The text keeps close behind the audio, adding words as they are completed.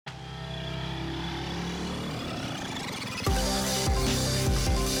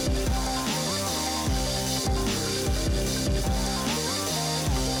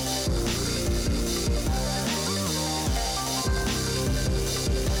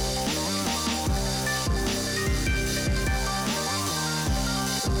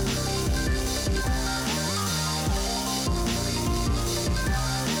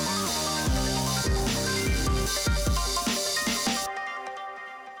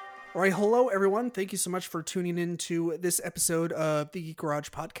All right, hello everyone. Thank you so much for tuning in to this episode of the Geek Garage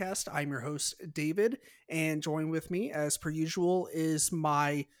Podcast. I'm your host, David, and join with me, as per usual, is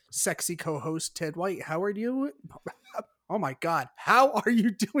my sexy co-host, Ted White. How are you? Oh my God, how are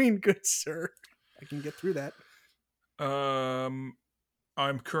you doing, good sir? I can get through that. Um,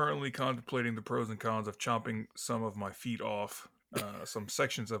 I'm currently contemplating the pros and cons of chopping some of my feet off, some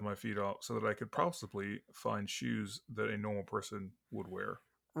sections of my feet off, so that I could possibly find shoes that a normal person would wear.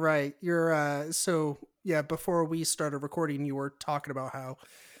 Right, you're so yeah. Before we started recording, you were talking about how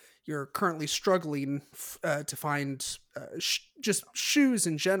you're currently struggling to find just shoes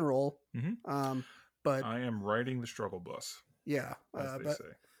in general. hmm Um, but I am riding the struggle bus, yeah, as they but say.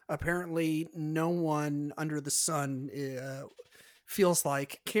 apparently no one under the sun feels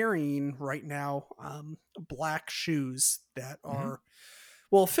like carrying right now black shoes that hmm are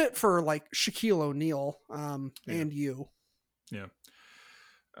well fit for like Shaquille O'Neal Yeah, and you. yeah.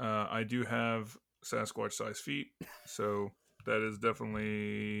 I do have Sasquatch size feet, so that is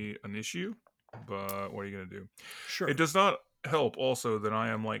definitely an issue. But what are you gonna do? It Sure. does not help also that I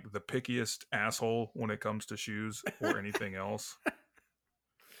am like the pickiest asshole when it comes to shoes or anything else.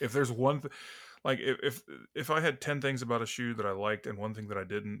 If there's like if I had 10 things about a shoe that I liked and one thing that I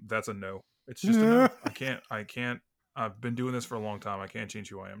didn't, that's a no. It's just a no. I can't I've been doing this for a long time. I can't change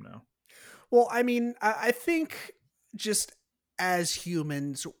who I am now. Well, I mean, I think just as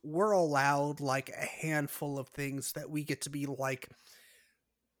humans, we're allowed like a handful of things that we get to be like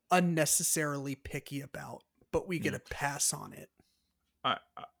unnecessarily picky about, but we get Yeah. a pass on it.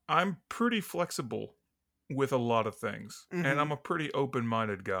 I'm pretty flexible with a lot of things, and Mm-hmm. I'm a pretty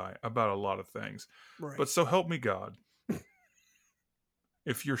open-minded guy about a lot of things. Right. But so help me God,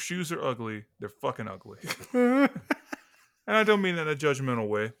 if your shoes are ugly, they're fucking ugly. And I don't mean that in a judgmental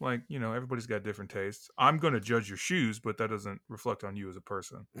way. Like, everybody's got different tastes. I'm going to judge your shoes, but that doesn't reflect on you as a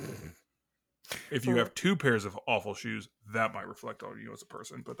person. If you have two pairs of awful shoes, that might reflect on you as a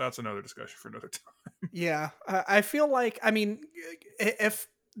person, but that's another discussion for another time. Yeah, I feel like I mean, if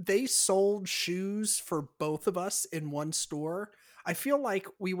they sold shoes for both of us in one store, I feel like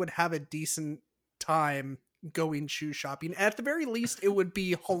we would have a decent time going shoe shopping. At the very least, it would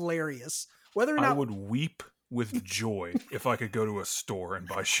be hilarious. Whether or I not would weep with joy if I could go to a store and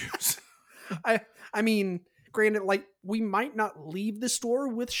buy shoes. I I mean, granted, like we might not leave the store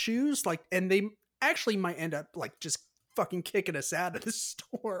with shoes, like, and they actually might end up like just fucking kicking us out of the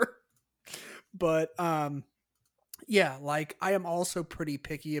store. But yeah, like I am also pretty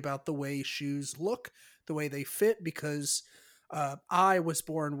picky about the way shoes look, the way they fit, because I was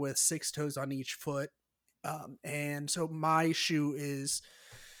born with six toes on each foot, and so my shoe is,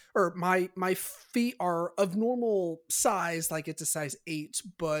 or my feet are of normal size, like it's a size 8,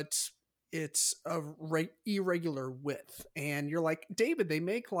 but it's a irregular width. And you're like, David, they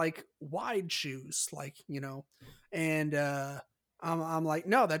make like wide shoes, like and I'm like,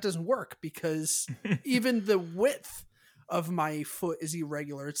 no, that doesn't work because even the width of my foot is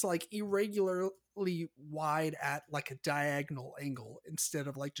irregular. It's like irregularly wide at like a diagonal angle instead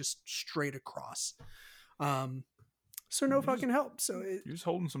of like just straight across. Um, so no you're just fucking help. So you're just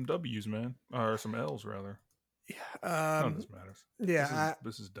holding some W's, man, or some L's rather. None of um, this matters. This is yeah.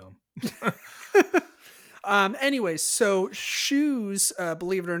 this is dumb. Anyways, so shoes,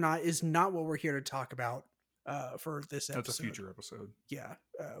 believe it or not, is not what we're here to talk about for this That's a episode. future episode. Yeah,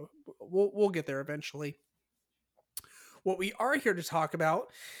 we'll get there eventually. What we are here to talk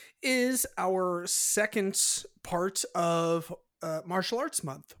about is our second part of martial arts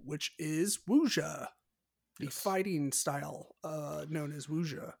month, which is wuxia, the Yes. fighting style known as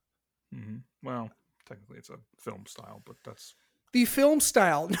wuxia. Well, technically it's a film style, but that's The film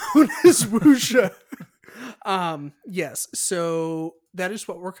style known as wuxia. Yes, so that is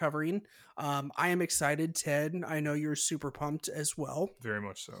what we're covering. I am excited, Ted. I know you're super pumped as well. very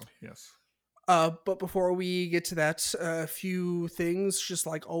much so. Yes. But before we get to that, a few things, just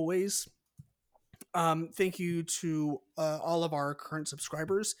like always. Thank you to all of our current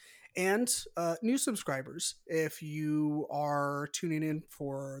subscribers and new subscribers. If you are tuning in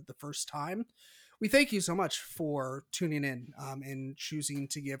for the first time, we thank you so much for tuning in and choosing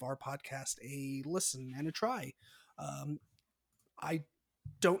to give our podcast a listen and a try. Um, I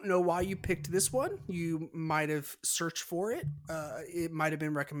don't know why you picked this one. You might have searched for it. It might have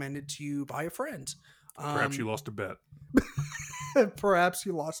been recommended to you by a friend. Perhaps you Um, lost a bet. Perhaps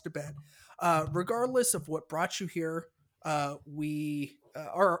you lost a bet. Regardless of what brought you here, we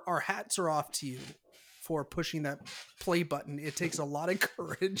our hats are off to you for pushing that play button. It takes a lot of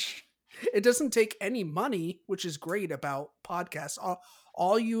courage. It doesn't take any money, which is great about podcasts.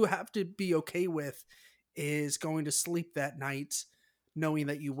 All you have to be okay with is going to sleep that night, knowing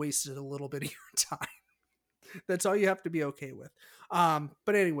that you wasted a little bit of your time. That's all you have to be okay with.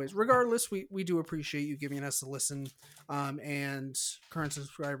 But anyways, regardless, we do appreciate you giving us a listen. And current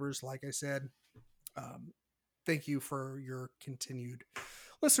subscribers, like I said, thank you for your continued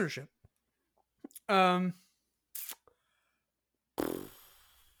listenership.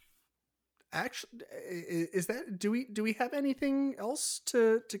 Actually, is that do we have anything else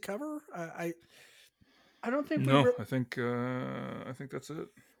to cover? I don't think no. I think that's it.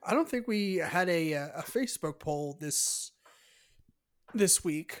 I don't think we had a Facebook poll this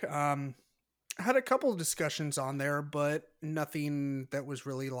week. I had a couple of discussions on there, but nothing that was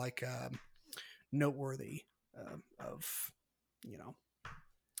really like noteworthy of, you know,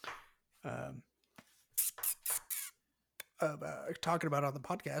 of talking about on the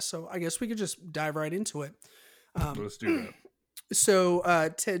podcast. So I guess we could just dive right into it. Let's do that.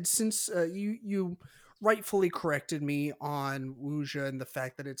 So Ted, since you rightfully corrected me on Wuxia and the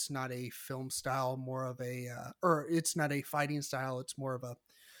fact that it's not a film style, more of a or it's not a fighting style, it's more of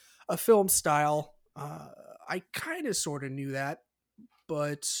a film style. I kind of sort of knew that,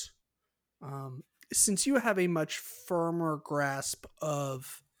 but since you have a much firmer grasp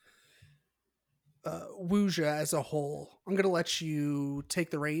of Wuxia as a whole, I'm going to let you take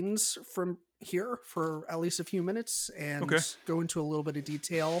the reins from here for at least a few minutes and go into a little bit of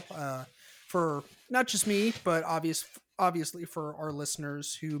detail for not just me, but obviously for our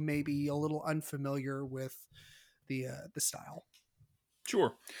listeners who may be a little unfamiliar with the style.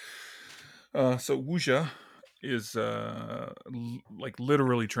 Sure. So Wuxia is like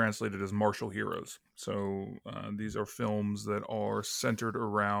literally translated as martial heroes. So these are films that are centered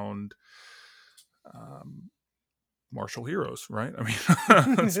around martial heroes, right? I mean,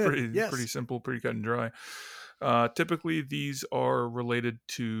 it's pretty simple, pretty cut and dry. Typically, these are related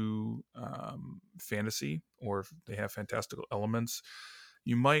to fantasy, or if they have fantastical elements.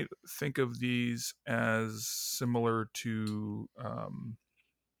 You might think of these as similar to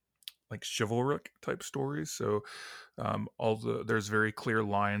like chivalric type stories. So there's very clear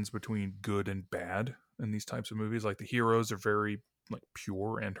lines between good and bad in these types of movies. Like the heroes are very like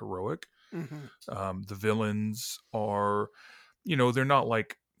pure and heroic. Mm-hmm. The villains are, they're not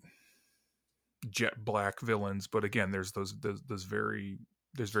like jet black villains, but again, there's those very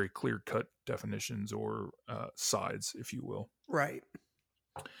clear cut definitions or sides, if you will. Right.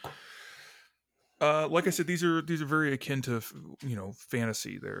 Like I said, these are very akin to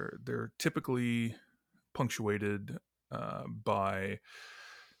fantasy. They're typically punctuated by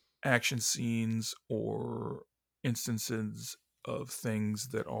action scenes or instances of things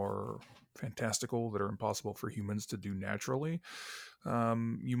that are fantastical, that are impossible for humans to do naturally.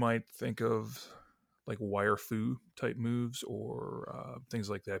 You might think of like wire fu type moves or things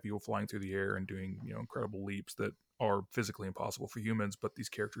like that. People flying through the air and doing incredible leaps that are physically impossible for humans, but these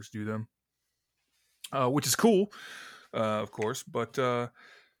characters do them. Which is cool, of course, but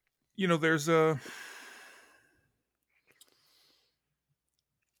there's a.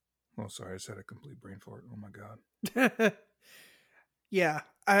 Oh, sorry, I just had a complete brain fart. Oh my god. Yeah,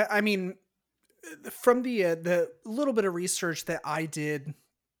 I mean, from the little bit of research that I did,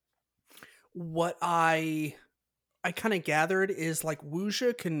 what I kind of gathered is like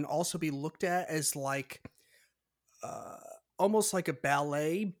Wuxia can also be looked at as like almost like a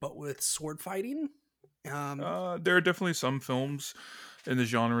ballet, but with sword fighting. There are definitely some films in the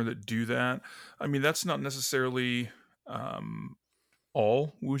genre that do that. I mean, that's not necessarily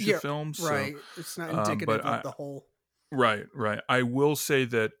all Wuxia films, right? So, it's not indicative of the whole. Right. I will say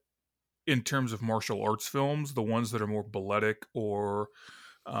that in terms of martial arts films, the ones that are more balletic or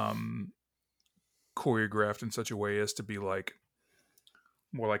choreographed in such a way as to be like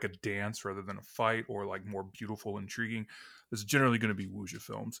more like a dance rather than a fight, or like more beautiful, intriguing, is generally going to be Wuxia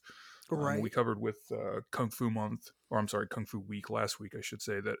films. Right. We covered with Kung Fu Week last week, I should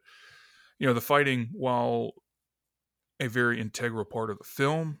say, that the fighting, while a very integral part of the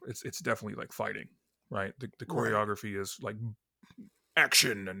film, it's definitely like fighting, right? The choreography is like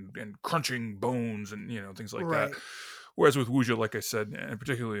action and crunching bones and things like that. Whereas with Wuxia, like I said, and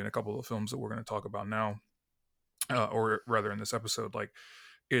particularly in a couple of the films that we're going to talk about now, or rather in this episode, like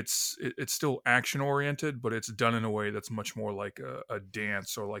it's still action oriented, but it's done in a way that's much more like a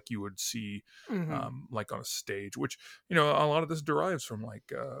dance, or like you would see like on a stage, which a lot of this derives from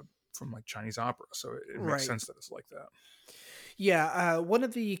like Chinese opera, so it makes sense that it's like that. Yeah, one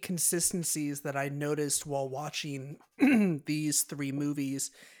of the consistencies that I noticed while watching these three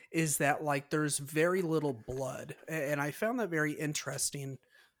movies is that like there's very little blood, and I found that very interesting.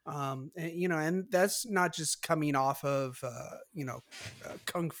 And that's not just coming off of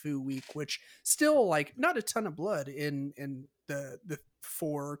Kung Fu Week, which still like not a ton of blood in the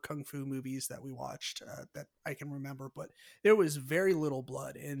 4 kung fu movies that we watched that I can remember, but there was very little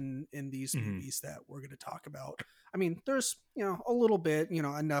blood in these Hmm. movies that we're going to talk about. I mean, there's a little bit,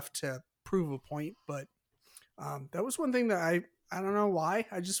 enough to prove a point, but that was one thing that I don't know why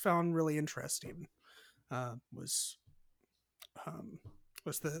I just found really interesting. Uh, was um,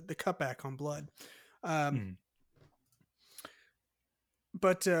 was the cutback on blood. Um, Hmm.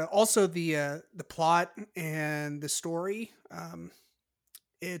 but also the plot and the story.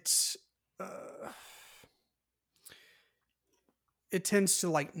 It's uh, it tends to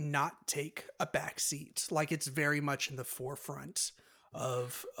like not take a back seat. Like it's very much in the forefront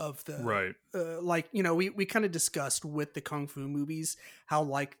of the Right. like we kind of discussed with the kung fu movies how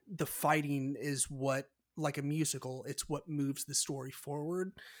like the fighting is what like a musical. It's what moves the story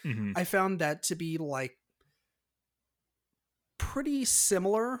forward. Hmm. I found that to be like pretty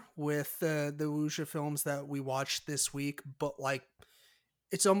similar with the wuxia films that we watched this week, but like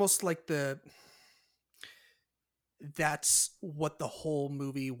it's almost like the that's what the whole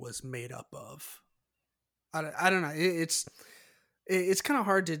movie was made up of. I don't know. It's kind of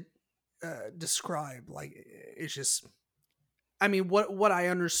hard to describe. Like it's just. I mean, what I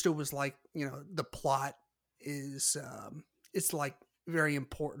understood was like the plot is it's like very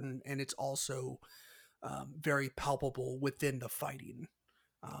important and it's also very palpable within the fighting.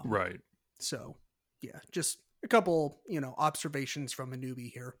 Um, Right. so yeah, just a couple observations from a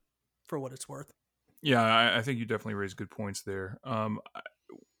newbie here, for what it's worth. Yeah, I think you definitely raised good points there.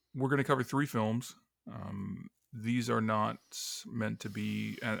 We're going to cover 3 films. These are not meant to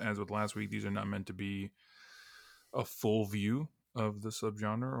be, as with last week, these are not meant to be a full view of the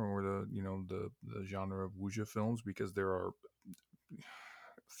subgenre or the genre of wuxia films, because there are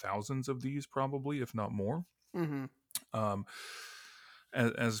thousands of these, probably, if not more. Mm-hmm. Um,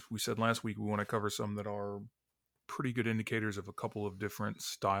 as we said last week, we want to cover some that are pretty good indicators of a couple of different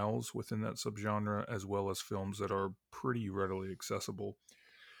styles within that subgenre, as well as films that are pretty readily accessible.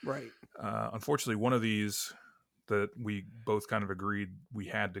 Right. Unfortunately, one of these that we both kind of agreed we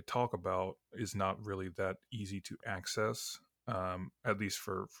had to talk about is not really that easy to access, at least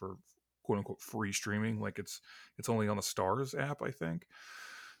for quote unquote free streaming. Like it's only on the Stars app, I think,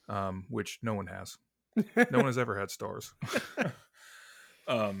 which no one has. No one has ever had Stars.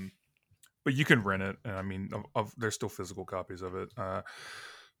 um, but you can rent it, and I mean, there's still physical copies of it. And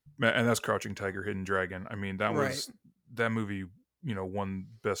that's Crouching Tiger, Hidden Dragon. I mean, Right. that movie, won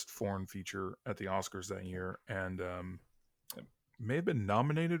Best Foreign Feature at the Oscars that year, and it may have been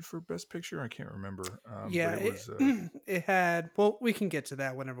nominated for Best Picture. I can't remember, but Yeah, it was it had. Well, we can get to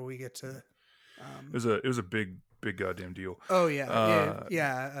that whenever we get to. it was a big goddamn deal. Oh yeah, Uh,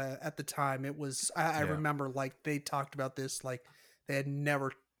 yeah. At the time, it was. I yeah. remember like they talked about this. Like they had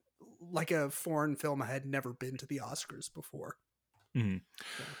never, like a foreign film had never been to the Oscars before. Mhm.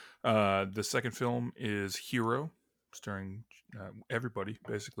 So. The second film is Hero, starring everybody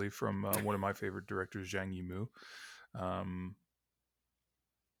basically from one of my favorite directors, Zhang Yimou. Um,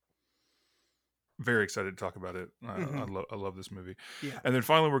 Very excited to talk about it. Mm-hmm. I love this movie. Yeah. And then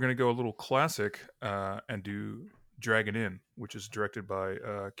finally, we're going to go a little classic and do Dragon Inn, which is directed by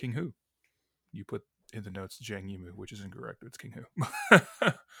King Hu. You put in the notes Zhang Yimou, which is incorrect. It's King Hu.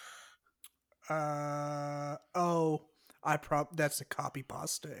 Oh, that's a copy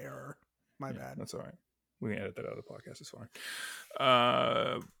pasta error. My Yeah, bad. that's all right. We can edit that out of the podcast. It's fine.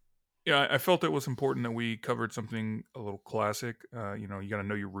 Yeah, I felt it was important that we covered something a little classic. You got to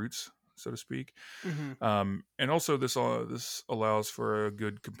know your roots, so to speak. Mm-hmm. And also, this allows for a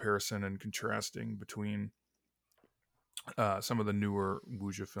good comparison and contrasting between some of the newer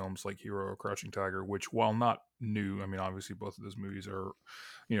wuxia films like Hero or Crouching Tiger, which, while not new, I mean, obviously both of those movies are,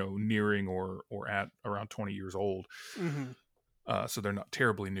 nearing or at around 20 years old. Mm-hmm. So they're not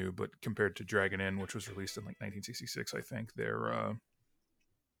terribly new, but compared to Dragon Inn, which was released in like 1966, I think they're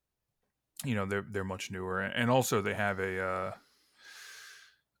much newer, and also they have a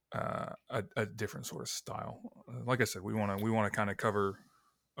different sort of style. Like I said, we want to kind of cover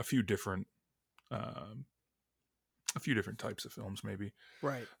a few different um, types of films, maybe.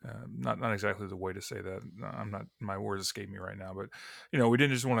 Right. Not exactly the way to say that. I'm not. My words escape me right now. But we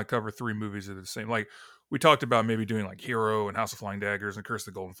didn't just want to cover 3 movies that are the same. Like we talked about maybe doing like Hero and House of Flying Daggers and Curse of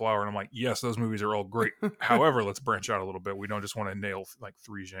the Golden Flower, and I'm like, yes, those movies are all great. However, let's branch out a little bit. We don't just want to nail like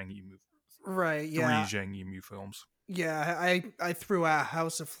 3 Right. three Yeah. Zhang Yimou films. Yeah, I threw out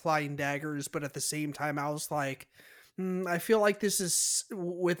House of Flying Daggers, but at the same time, I was like, I feel like this is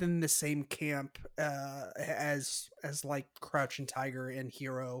within the same camp as like Crouching Tiger and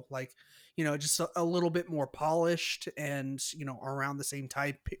Hero, like just a little bit more polished and around the same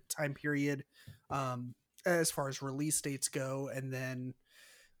time period. as far as release dates go, and then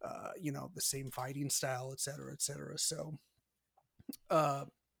the same fighting style, etc., etc. So,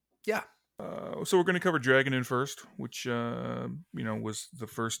 yeah. So we're going to cover Dragon Inn first, which was the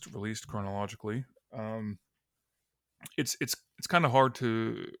first released chronologically. It's kind of hard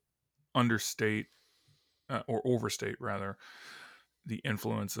to understate or overstate rather the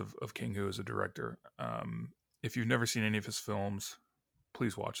influence of King Hu as a director. If you've never seen any of his films,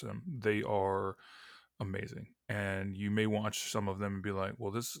 please watch them. They are amazing, and you may watch some of them and be like,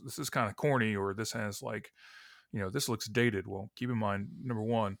 "Well, this is kind of corny," or "This has this looks dated." Well, keep in mind, number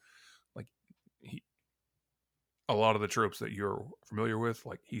one, like a lot of the tropes that you're familiar with,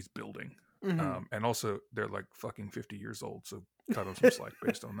 like he's building, and also they're like fucking 50 years old, so cut him some slack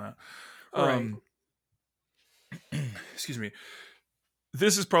based on that. Right. Excuse me.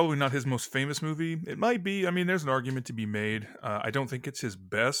 This is probably not his most famous movie. It might be. I mean, there's an argument to be made. I don't think it's his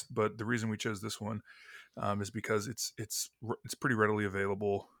best, but the reason we chose this one is because it's pretty readily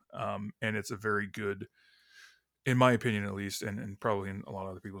available, and it's a very good, in my opinion at least, and probably in a lot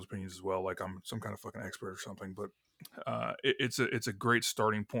of other people's opinions as well. Like I'm some kind of fucking expert or something, but it's a great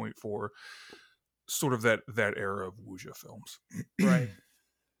starting point for sort of that era of wuxia films. Right.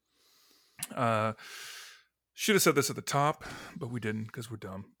 Should have said this at the top, but we didn't because we're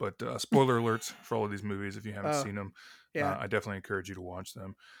dumb. But spoiler alerts for all of these movies if you haven't seen them. Yeah. I definitely encourage you to watch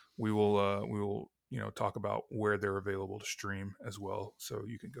them. We will talk about where they're available to stream as well, so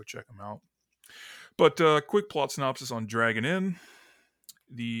you can go check them out. But quick plot synopsis on Dragon Inn.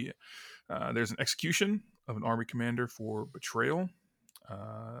 There's an execution of an army commander for betrayal.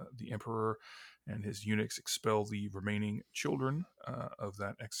 The emperor and his eunuchs expel the remaining children of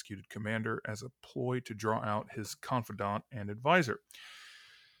that executed commander as a ploy to draw out his confidant and advisor.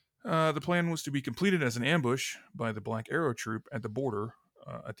 The plan was to be completed as an ambush by the Black Arrow troop at the border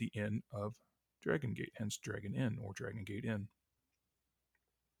at the inn of Dragon Gate, hence Dragon Inn or Dragon Gate Inn.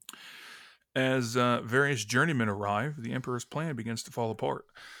 As various journeymen arrive, the Emperor's plan begins to fall apart.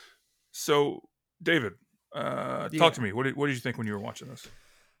 So, David, talk to me. What did you think when you were watching this?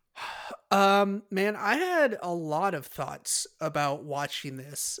 Man, I had a lot of thoughts about watching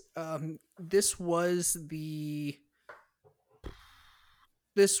this. This was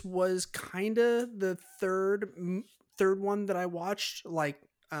kind of the third one that I watched,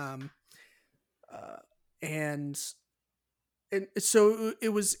 and so it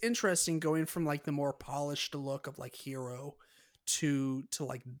was interesting going from like the more polished look of like Hero to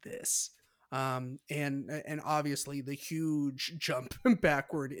like this. And obviously the huge jump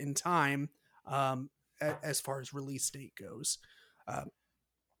backward in time as far as release date goes.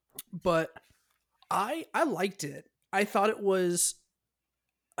 But I liked it. I thought it was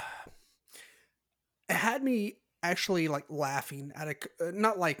it had me actually like laughing at a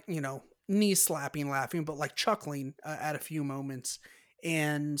not like, knee slapping laughing, but like chuckling at a few moments.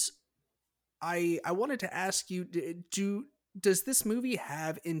 And I wanted to ask you, does this movie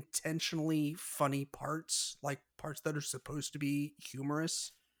have intentionally funny parts, like parts that are supposed to be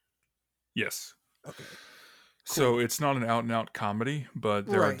humorous? Yes. Okay. So it's not an out and out comedy, but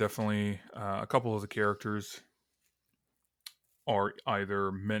there are Right. definitely a couple of the characters are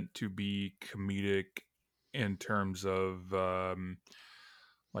either meant to be comedic in terms of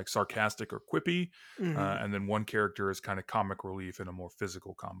like sarcastic or quippy, and then one character is kind of comic relief in a more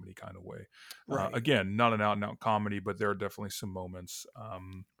physical comedy kind of way. Right. Again, not an out and out comedy, but there are definitely some moments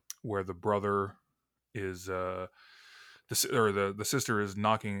where the brother is the sister is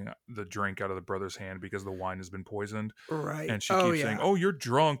knocking the drink out of the brother's hand because the wine has been poisoned. Right. And she keeps saying, "Oh, you're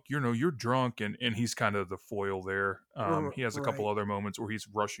drunk. You're drunk." And he's kind of the foil there. He has a couple other moments where he's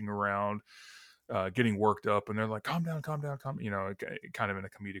rushing around, getting worked up, and they're like, "Calm down, calm down, calm." Kind of in a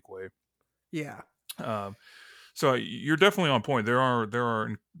comedic way. Yeah. So you're definitely on point. There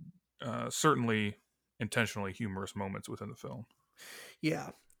are certainly intentionally humorous moments within the film. Yeah.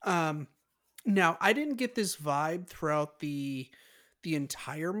 Now, I didn't get this vibe throughout the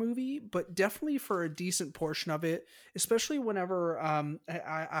entire movie, but definitely for a decent portion of it, especially whenever I'm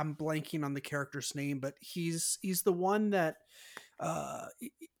blanking on the character's name, but he's the one that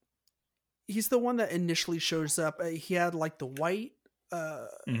he's the one that initially shows up. He had like the white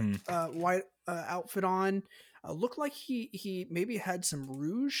outfit on. Looked like he maybe had some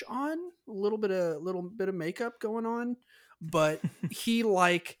rouge on, a little bit of makeup going on, but he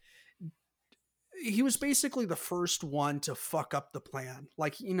was basically the first one to fuck up the plan.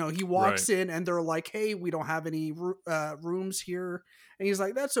 Like, he walks in and they're like, "Hey, we don't have any rooms here." And he's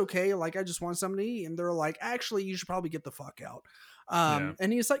like, "That's okay. Like, I just want something to eat." And they're like, "Actually, you should probably get the fuck out."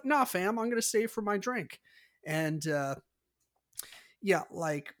 And he's like, "Nah, fam, I'm going to stay for my drink." And,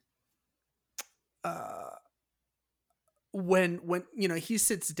 like, uh when he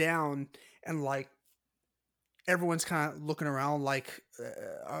sits down and like everyone's kind of looking around like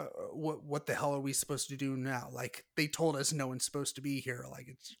what the hell are we supposed to do now? Like they told us no one's supposed to be here, like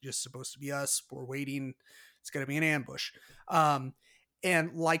it's just supposed to be us, we're waiting, it's going to be an ambush. um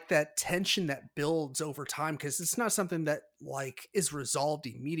and like that tension that builds over time, because it's not something that like is resolved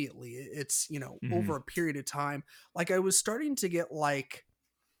immediately. It's Hmm. over a period of time. Like I was starting to get like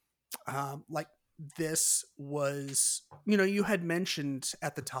this was, you had mentioned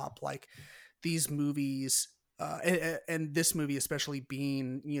at the top like these movies, and this movie especially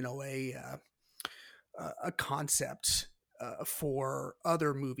being a concept for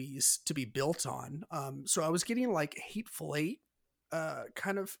other movies to be built on. So I was getting like Hateful Eight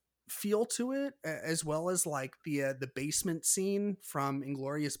kind of feel to it, as well as like the basement scene from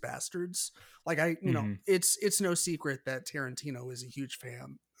Inglorious Bastards. Like Hmm. it's no secret that Tarantino is a huge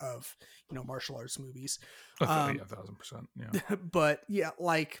fan of martial arts movies. Yeah, um 1,000%. Yeah. but yeah,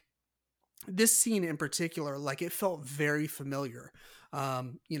 like this scene in particular, like it felt very familiar.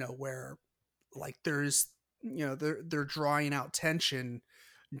 Where like there's they're drawing out tension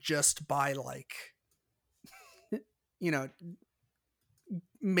just by like you know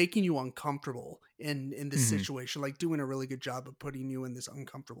making you uncomfortable in this Hmm. situation, like doing a really good job of putting you in this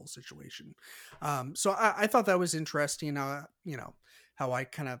uncomfortable situation. So I thought that was interesting. How I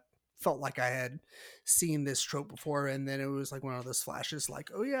kind of felt like I had seen this trope before, and then it was like one of those flashes like,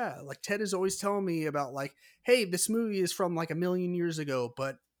 oh yeah, like Ted is always telling me about like, hey, this movie is from like a million years ago,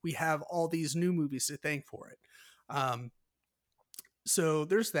 but we have all these new movies to thank for it. So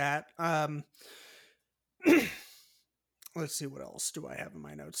there's that. Let's see, what else do I have in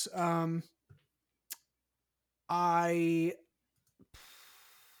my notes. I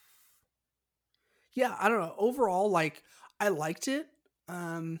Yeah, I don't know. Overall, like I liked it.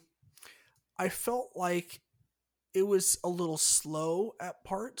 Um, I felt like it was a little slow at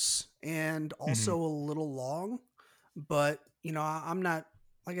parts and Hmm. also a little long, but I'm not,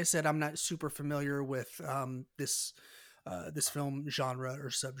 like I said, I'm not super familiar with this film genre or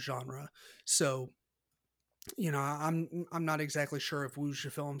subgenre. So I'm not exactly sure if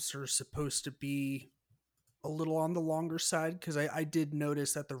wuxia films are supposed to be a little on the longer side, because I did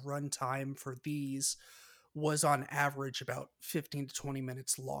notice that the runtime for these was on average about 15 to 20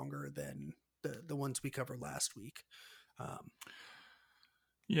 minutes longer than the ones we covered last week. Um,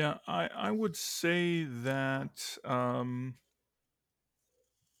 Yeah, I would say that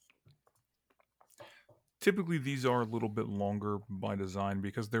typically these are a little bit longer by design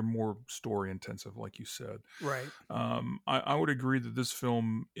because they're more story intensive, like you said. right. I would agree that this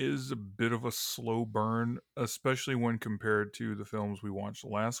film is a bit of a slow burn, especially when compared to the films we watched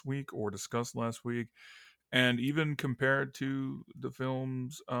last week or discussed last week, and even compared to the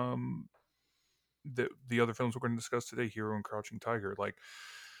films the other films we're going to discuss today, Hero and Crouching Tiger. Like,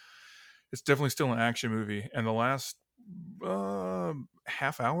 it's definitely still an action movie, and the last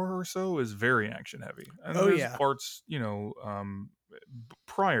half hour or so is very action heavy. And then Oh there's yeah. parts,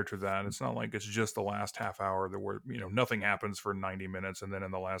 prior to that. It's not like it's just the last half hour that where nothing happens for 90 minutes, and then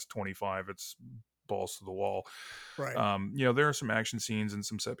in the last 25, it's balls to the wall. Right. There are some action scenes and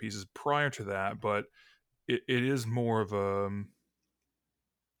some set pieces prior to that, but it is more of a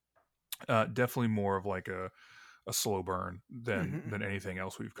definitely more of like a slow burn than Hmm. anything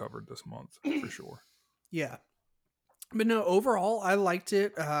else we've covered this month for sure. Yeah, but no, overall I liked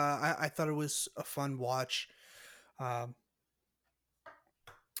it. I thought it was a fun watch. um,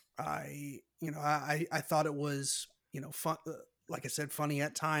 I thought it was fun, like I said, funny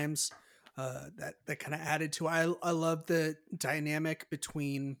at times. That kind of added to. I love the dynamic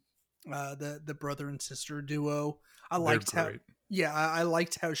between the brother and sister duo. I They're liked how great. Yeah, I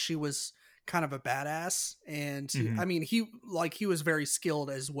liked how she was kind of a badass, and Hmm. I mean he was very skilled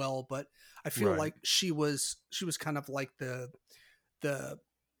as well, but I feel Right. like she was kind of like the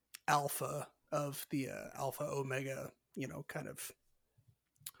alpha of the alpha omega, kind of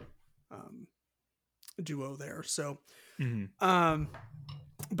um duo there. So Hmm. um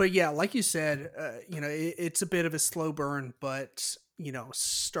but yeah, like you said, it's a bit of a slow burn, but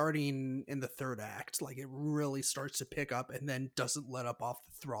starting in the third act, like it really starts to pick up and then doesn't let up off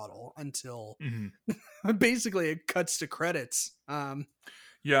the throttle until Hmm. basically it cuts to credits.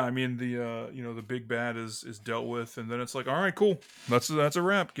 Yeah, I mean the big bad is dealt with, and then it's like, all right, cool, that's a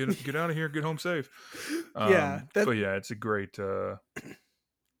wrap. Get out of here, get home safe. Yeah, But yeah, it's a great.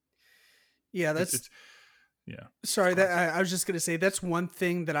 yeah, It's that's it's yeah, it's sorry, that classic. I was just gonna say that's one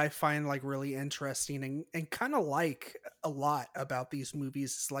thing that I find like really interesting and kind of like a lot about these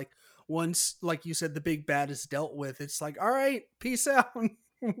movies. It's like once, like you said, the big bad is dealt with, it's like, all right, peace out,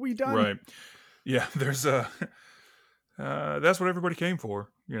 we done. Right. Yeah, there's a that's what everybody came for,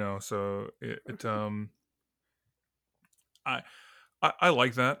 so I I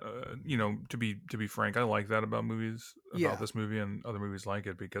like that. To be frank, I like that about movies, about Yeah, this movie and other movies like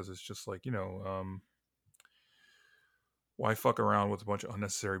it, because it's just like, why fuck around with a bunch of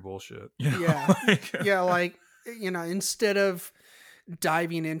unnecessary bullshit? yeah, Like, yeah. Like, instead of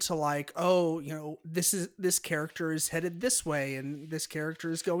diving into like, oh, this character is headed this way and this character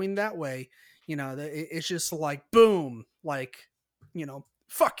is going that way, it's just like boom, like,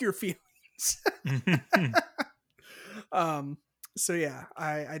 fuck your feelings. um so yeah,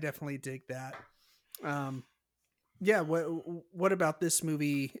 I definitely dig that. um yeah, what about this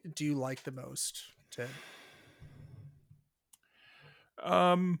movie do you like the most, Ted?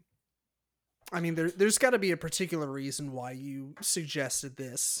 um, I mean, there's got to be a particular reason why you suggested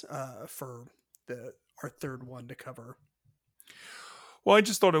this for the our third one to cover. well, I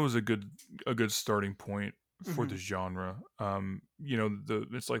just thought it was a good starting point for Hmm. the genre.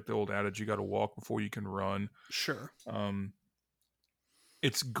 It's like the old adage, you got to walk before you can run. Sure. Um,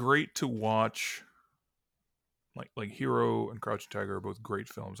 it's great to watch. Like Hero and Crouching Tiger are both great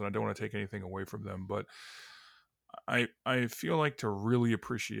films, and I don't want to take anything away from them, but I feel like to really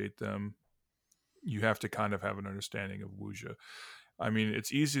appreciate them, you have to kind of have an understanding of wuxia. I mean,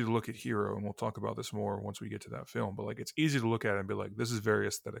 it's easy to look at Hero, and we'll talk about this more once we get to that film. But like, it's easy to look at it and be like, "This is very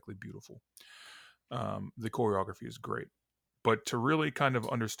aesthetically beautiful." The choreography is great, but to really kind of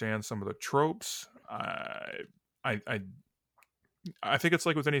understand some of the tropes, I, I, I think it's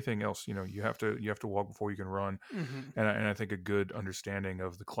like with anything else. You have to walk before you can run, Hmm. and I think a good understanding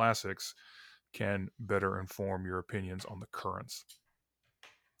of the classics can better inform your opinions on the currents.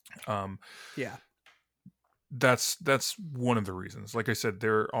 Um, Yeah. that's one of the reasons. Like I said,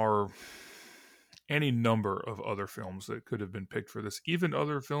 there are any number of other films that could have been picked for this, even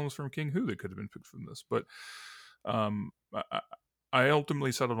other films from King Hu that could have been picked from this. But um, I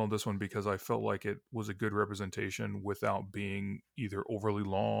ultimately settled on this one because I felt like it was a good representation without being either overly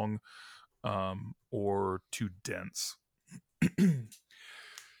long or too dense.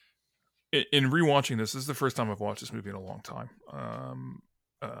 In rewatching this is the first time I've watched this movie in a long time.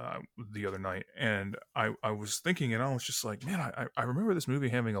 The other night, and I was thinking, and I was just like, man, I remember this movie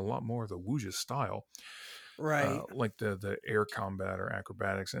having a lot more of the wuxia style, Right. like the air combat or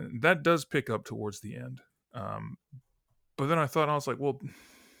acrobatics, and that does pick up towards the end. Um, but then I was like, well,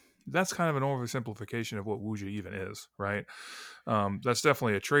 that's kind of an oversimplification of what wuxia even is, right? That's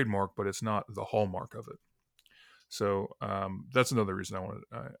definitely a trademark, but it's not the hallmark of it. So that's another reason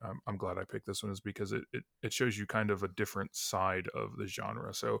I'm glad I picked this one, is because it shows you kind of a different side of the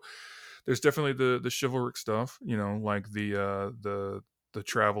genre. So there's definitely the chivalric stuff, like the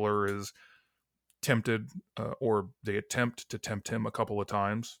traveler is tempted, or they attempt to tempt him a couple of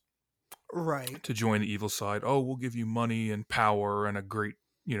times Right. to join the evil side. Oh, we'll give you money and power and a great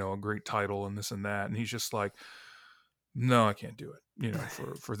title and this and that, and he's just like, no, I can't do it.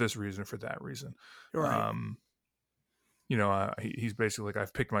 For this reason, for that reason. Right. Um, he's basically like,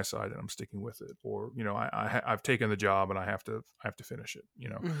 I've picked my side and I'm sticking with it, or I've taken the job and I have to finish it.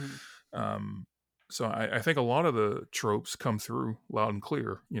 Hmm. Um, so I think a lot of the tropes come through loud and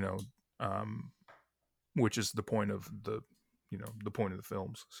clear. Um, which is the point of the point of the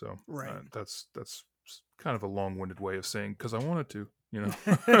films. So Right. that's kind of a long-winded way of saying, because I wanted to. You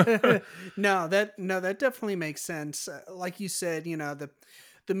know. No, that definitely makes sense. Like you said, the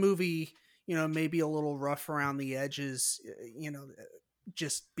movie, maybe a little rough around the edges,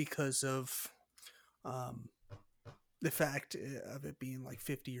 just because of um, the fact of it being like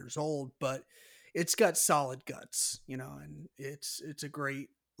 50 years old, but it's got solid guts, and it's a great,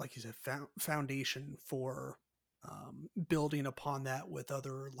 like you said, foundation for building upon that with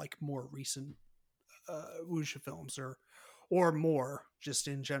other like more recent wuxia films or more just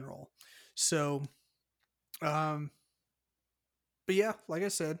in general. So, um, but yeah, like I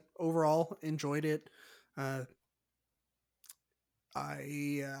said, overall enjoyed it. Uh,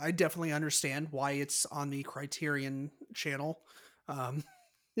 I definitely understand why it's on the Criterion channel. Um,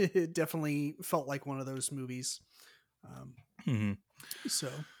 it definitely felt like one of those movies. Um, Mhm. so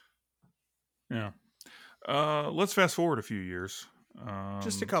Yeah. Let's fast forward a few years,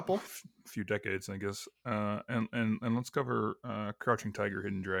 just a couple. a few decades, I guess, and let's cover Crouching Tiger,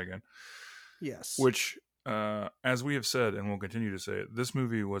 Hidden Dragon, Yes. which, as we have said and will continue to say it, this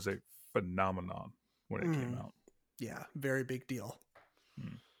movie was a phenomenon when it came Mm, out. yeah, very big deal.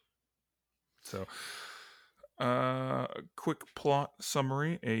 Mm. So, quick plot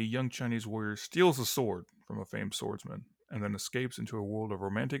summary: a young Chinese warrior steals a sword from a famed swordsman and then escapes into a world of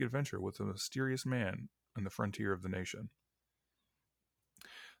romantic adventure with a mysterious man on the frontier of the nation.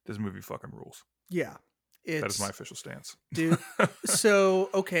 this movie fucking rules. Yeah. That is my It's official stance. dude. So,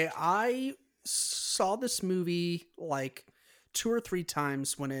 okay, I saw this movie like 2 or 3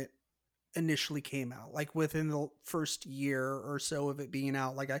 times when it initially came out, like within the first year or so of it being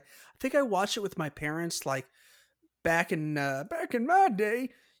out. Like I think I watched it with my parents like back in my day.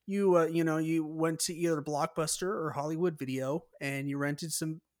 You went to either Blockbuster or Hollywood Video and you rented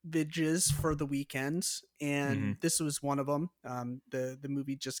some vidges for the weekends, Hmm. and this was one of them. The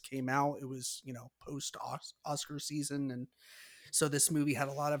movie just came out. It was post Oscar season, and so this movie had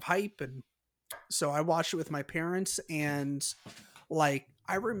a lot of hype, and so I watched it with my parents, and like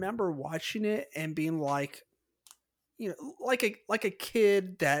I remember watching it and being like, like a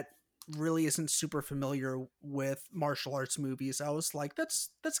kid that really isn't super familiar with martial arts movies. I was like, that's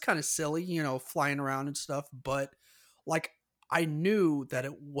kind of silly, flying around and stuff, but like I knew that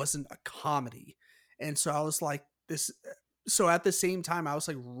it wasn't a comedy. And so I was like this so at the same time I was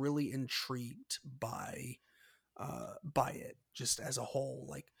like really intrigued by it just as a whole,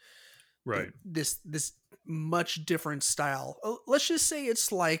 like Right. this much different style. Let's just say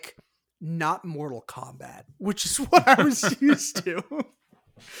it's like not Mortal Kombat, which is what I was used to.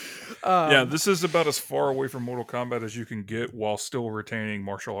 Yeah, um, this is about as far away from Mortal Kombat as you can get while still retaining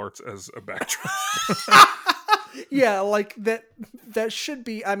martial arts as a backdrop. yeah, like that should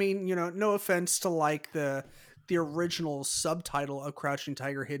be. I mean, no offense to like the original subtitle of Crouching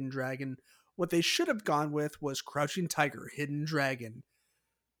Tiger, Hidden Dragon. What they should have gone with was Crouching Tiger, Hidden Dragon.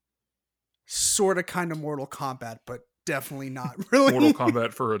 Sort of, kind of Mortal Kombat, but definitely not really. Mortal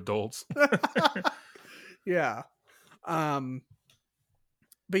Kombat for adults. Yeah. Um,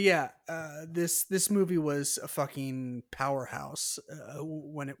 but yeah, this movie was a fucking powerhouse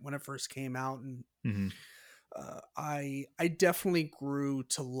when it first came out, and Hmm. I definitely grew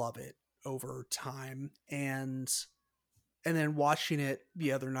to love it over time, and then watching it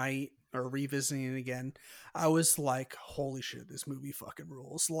the other night or revisiting it again, I was like, holy shit, this movie fucking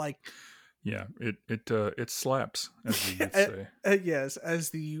rules. Like, Yeah, it slaps, as the youth say. yes, as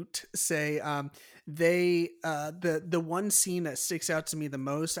the Ute say. The one scene that sticks out to me the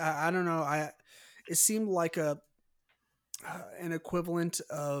most, I don't know, it seemed like an equivalent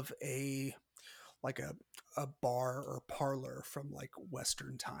of a bar or parlor from like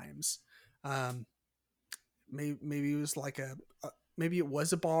Western times. Um, maybe it was like maybe it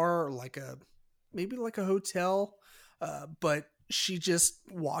was a bar, or maybe like a hotel, but she just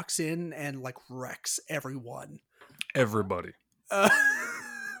walks in and like wrecks everyone. Everybody. Uh,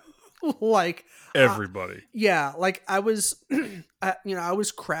 like Everybody. yeah, like I was I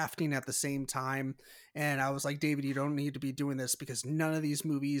was crafting at the same time, and I was like, David, you don't need to be doing this because none of these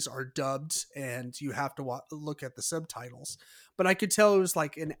movies are dubbed and you have to look at the subtitles. But I could tell it was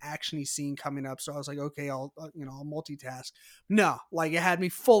like an actiony scene coming up, so I was like, okay, I'll multitask. No, like it had me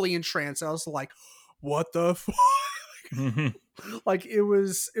fully entranced. I was like, what the fuck? Mhm. Like it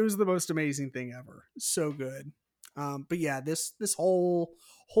was the most amazing thing ever. So good. But yeah, this whole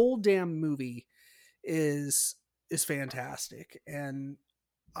damn movie is fantastic, and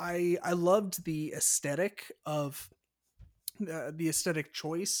I loved the aesthetic of the aesthetic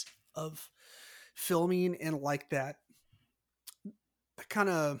choice of filming in like that kind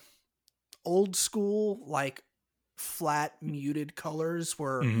of old school, like flat muted colors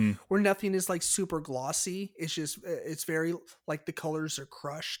Mhm. where nothing is like super glossy. It's very like the colors are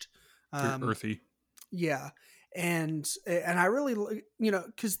crushed. Very um earthy. yeah, and I really,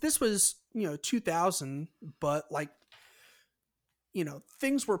 because this was 2000, but like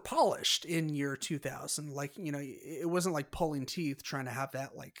things were polished in year 2000. Like, it wasn't like pulling teeth trying to have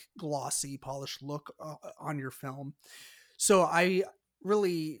that like glossy polished look on your film. So I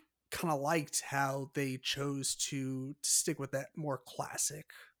really kind of liked how they chose to stick with that more classic,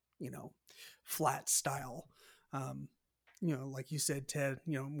 you know flat style. um like you said, Ted,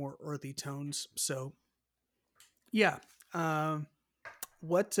 more earthy tones. So yeah. um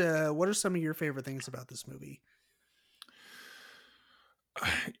what are some of your favorite things about this movie?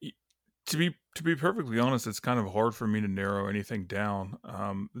 To be perfectly honest, it's kind of hard for me to narrow anything down.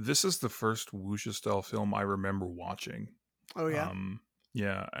 This is the first wuxia style film I remember watching. Oh yeah. Um,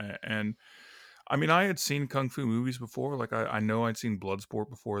 yeah, and I mean, I had seen kung fu movies before. Like, I know I'd seen Bloodsport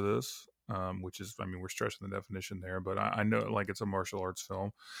before this, which is, I mean, we're stretching the definition there, but I know like it's a martial arts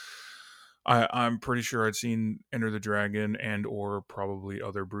film. I'm pretty sure I'd seen Enter the Dragon and or probably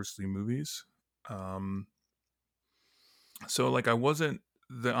other Bruce Lee movies. Um, so like I wasn't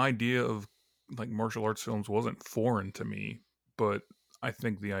the idea of like martial arts films wasn't foreign to me, but I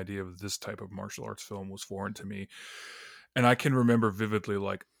think the idea of this type of martial arts film was foreign to me. And I can remember vividly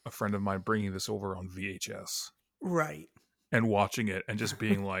like a friend of mine bringing this over on VHS. Right. and watching it and just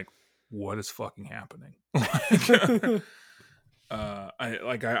being like, what is fucking happening?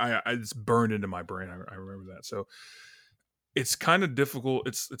 Like, I it's burned into my brain. I remember that. So it's kind of difficult.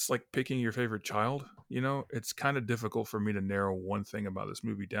 It's like picking your favorite child, you know? It's kind of difficult for me to narrow one thing about this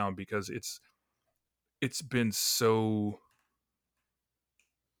movie down because it's been so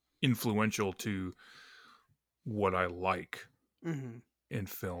influential to what I like Mm-hmm. in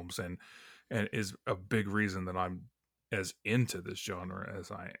films and is a big reason that I'm as into this genre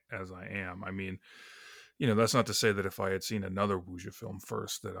as I am. I mean, you know, that's not to say that if I had seen another Wuxia film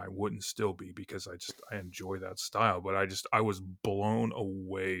first that I wouldn't still be, because I enjoy that style, but I was blown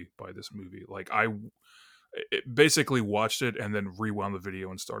away by this movie. Like basically watched it and then rewound the video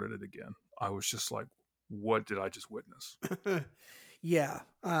and started it again. I was just like, what did I just witness? Yeah.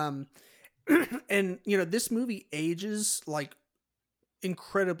 And this movie ages like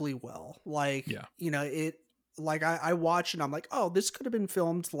incredibly well. Like, Yeah. it like I watch and I'm like, oh, this could have been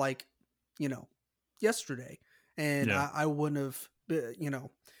filmed like, you know, yesterday. And Yeah. I wouldn't have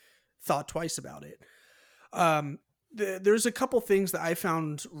thought twice about it. Um there's a couple things that I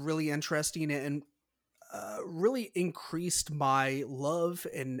found really interesting and really increased my love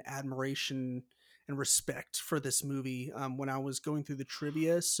and admiration and respect for this movie when I was going through the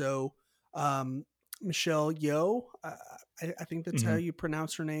trivia. So, um, Michelle Yeoh, I think that's how Hmm. you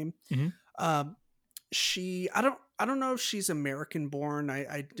pronounce her name. Hmm. Um, I don't know if she's American born.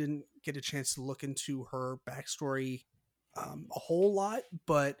 I didn't get a chance to look into her backstory a whole lot,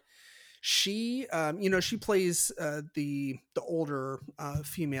 but she plays the older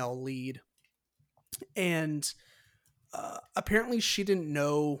female lead, and apparently she didn't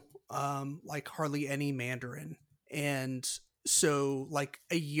know like hardly any Mandarin, and so like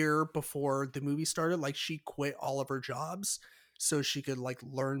a year before the movie started, like she quit all of her jobs so she could like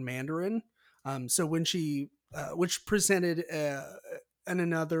learn Mandarin. So when she which presented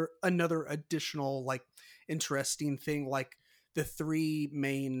another additional like interesting thing, like the three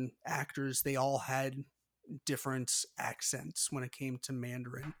main actors, they all had different accents when it came to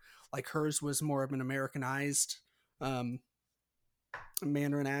Mandarin. Like hers was more of an Americanized um,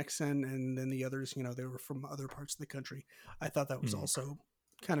 Mandarin accent, and then the others, they were from other parts of the country. I thought that was Mm. also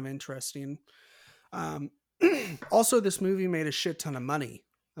kind of interesting. Um, Also, this movie made a shit ton of money.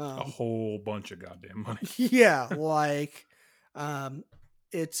 A Um, whole bunch of goddamn money. yeah, like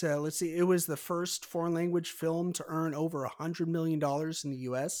it's let's see, it was the first foreign language film to earn over $100 million in the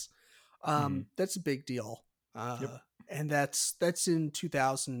U.S. Hmm. That's a big deal, Yep. and that's in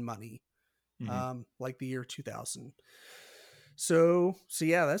 2000 money, Hmm. like the year 2000. So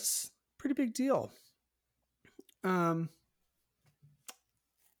yeah, that's a pretty big deal. Um,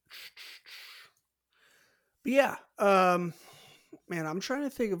 but yeah, man, I'm trying to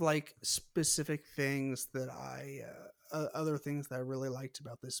think of like specific things that other things that I really liked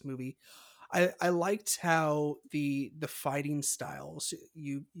about this movie. I liked how the fighting styles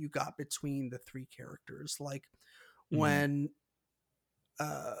you got between the three characters. Like Hmm. when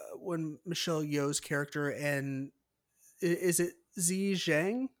Michelle Yeoh's character and is it Zi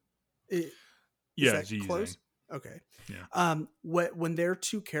Zhang? I- Is Yeah, that Xi Zhang. close? Okay. Yeah. When their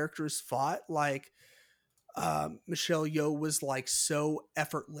two characters fought, like Michelle Yeoh was like so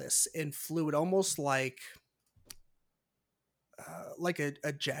effortless and fluid, almost like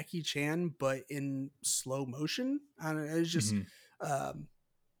a Jackie Chan, but in slow motion. I don't know. It was just Hmm. um,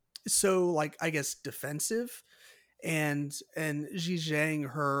 so like I guess defensive, and Xi Zhang,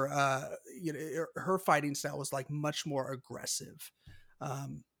 her her fighting style was like much more aggressive.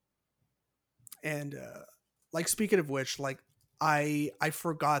 Um, and like speaking of which, like I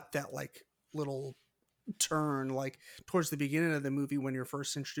forgot that like little turn like towards the beginning of the movie when you're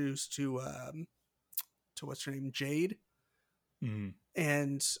first introduced to what's her name, Jade, Hmm.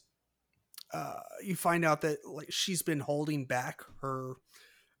 and you find out that like she's been holding back her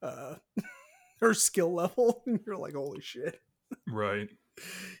uh her skill level, and you're like, holy shit. Right.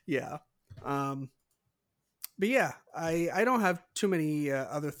 Yeah. um but yeah, I don't have too many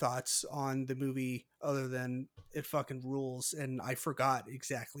other thoughts on the movie other than it fucking rules, and I forgot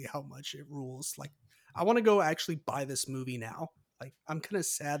exactly how much it rules. Like I want to go actually buy this movie now. Like I'm kind of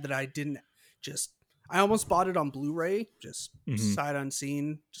sad that I didn't just I almost bought it on Blu-ray just Hmm. sight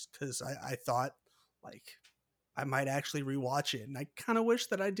unseen, just because I thought like I might actually rewatch it, and I kind of wish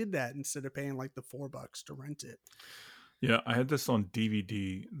that I did that instead of paying like the $4 to rent it. Yeah, I had this on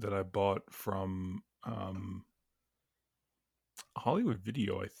DVD that I bought from Hollywood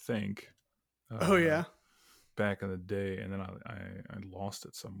Video, I think, Oh uh, yeah. back in the day, and then I lost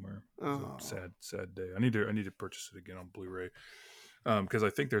it somewhere. It was a Oh. sad day. I need to purchase it again on Blu-ray. because I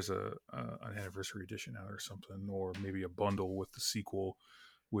think there's an anniversary edition out or something, or maybe a bundle with the sequel,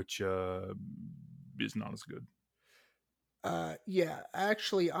 which is not as good. Yeah,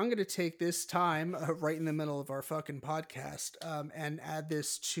 actually, I'm going to take this time right in the middle of our fucking podcast and add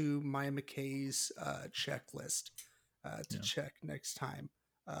this to my McKay's checklist to Yeah. check next time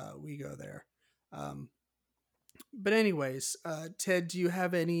we go there. Um, but anyways, Ted, do you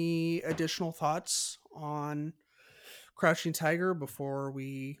have any additional thoughts on Crouching Tiger before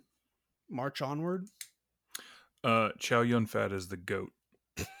we march onward? Chow Yun Fat is the goat.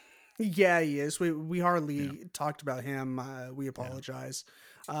 Yeah, he is. We Yeah. hardly talked about him. We Yeah. apologize.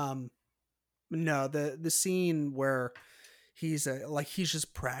 Um, no, the scene where he's like he's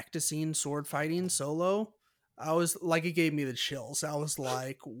just practicing sword fighting solo. I was like, it gave me the chills. I was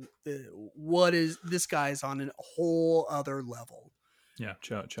like, what is this guy's on a whole other level? Yeah,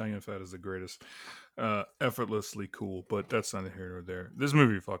 Chow Yun Fat is the greatest. Effortlessly cool, but that's neither here nor there. This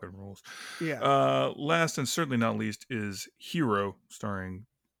movie fucking rules. Yeah. Last and certainly not least is Hero, starring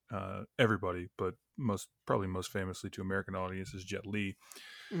everybody, but probably most famously to American audiences, Jet Li.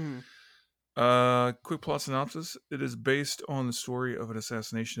 Mm. Quick plot synopsis. It is based on the story of an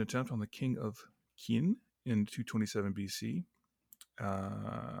assassination attempt on the king of Qin in 227 BC.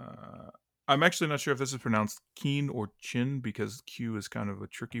 I'm actually not sure if this is pronounced Keen or Chin because Q is kind of a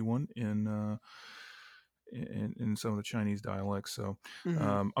tricky one in some of the Chinese dialects. So Hmm.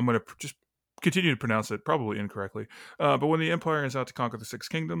 I'm going to just continue to pronounce it probably incorrectly. But when the Empire is out to conquer the Six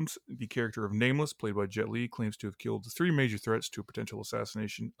Kingdoms, the character of Nameless, played by Jet Li, claims to have killed the three major threats to a potential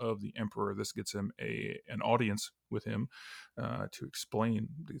assassination of the Emperor. This gets him an audience with him to explain.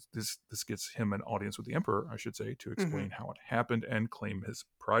 This gets him an audience with the Emperor, I should say, to Hmm. explain how it happened and claim his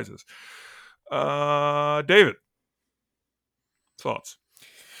prizes. David, thoughts?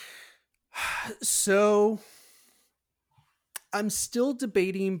 So I'm still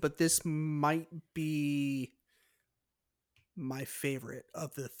debating, but this might be my favorite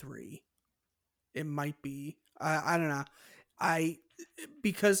of the three. It might be. I don't know. I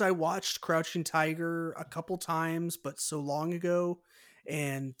because I watched Crouching Tiger a couple times, but so long ago,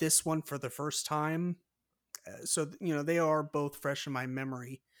 and this one for the first time. So they are both fresh in my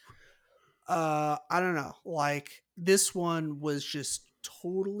memory. I don't know. Like this one was just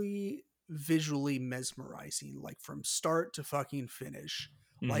totally visually mesmerizing, like from start to fucking finish.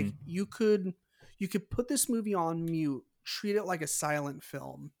 Mm-hmm. Like you could put this movie on mute, treat it like a silent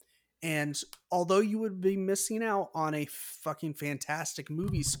film, and although you would be missing out on a fucking fantastic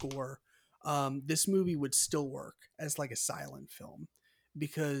movie score, this movie would still work as like a silent film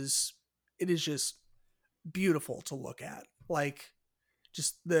because it is just beautiful to look at. Like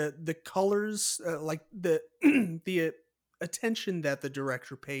just the colors, like the the attention that the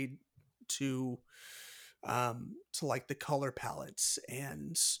director paid to to like the color palettes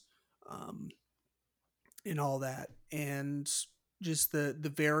um and all that, and just the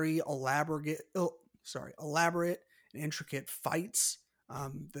very elaborate and intricate fights,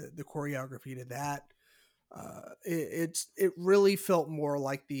 the choreography to that. It really felt more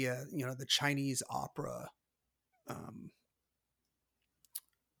like the Chinese opera um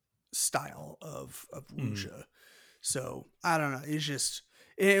style of Mm-hmm. wuxia. So I don't know.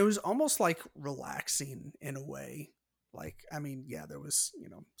 It was almost like relaxing in a way. Like I mean, yeah, there was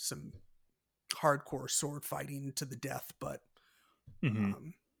some hardcore sword fighting to the death, but Mm-hmm.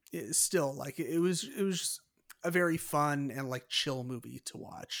 it's still like it was a very fun and like chill movie to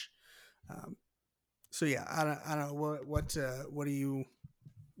watch. Um, so yeah, I don't know what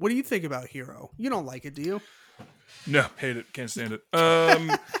do you think about Hero? You don't like it, do you? No, hate it. Can't stand it.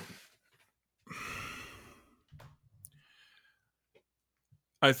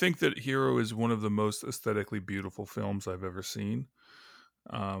 I think that Hero is one of the most aesthetically beautiful films I've ever seen.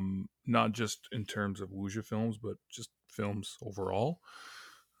 Not just in terms of wuxia films, but just films overall.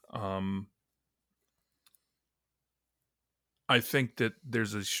 Um, I think that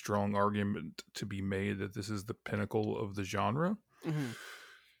there's a strong argument to be made that this is the pinnacle of the genre.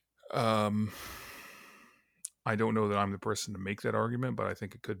 Mm-hmm. Um, I don't know that I'm the person to make that argument, but I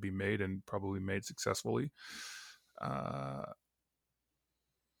think it could be made and probably made successfully. Uh,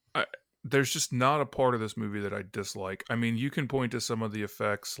 I, there's just not a part of this movie that I dislike. I mean, you can point to some of the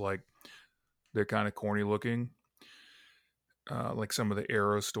effects, like they're kind of corny looking, like some of the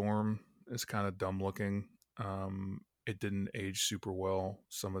Arrow Storm is kind of dumb looking. It didn't age super well.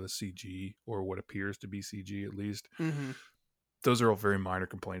 Some of the CG, or what appears to be CG at least, Mm-hmm. those are all very minor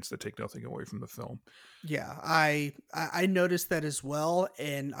complaints that take nothing away from the film. Yeah, I noticed that as well,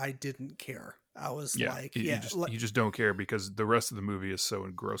 and I didn't care. I was Yeah, like, you yeah, just you just don't care because the rest of the movie is so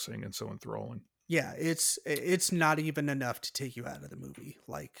engrossing and so enthralling. Yeah, it's not even enough to take you out of the movie.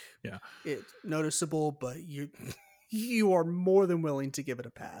 Like, Yeah. it's noticeable, but you you are more than willing to give it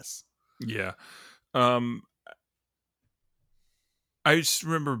a pass. Yeah. Um, I just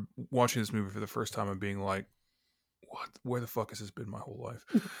remember watching this movie for the first time and being like, "What? Where the fuck has this been my whole life?"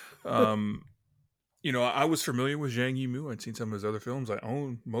 Um, I was familiar with Zhang Yimou. I'd seen some of his other films. I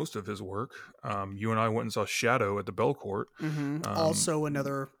own most of his work. You and I went and saw Shadow at the Belcourt. Um, Also,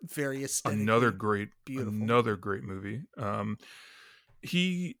 another very another aesthetically great, beautiful another movie. great movie.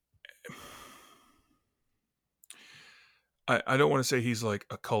 He, I don't want to say he's like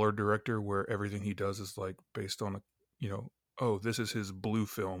a color director where everything he does is like based on you know, oh, this is his blue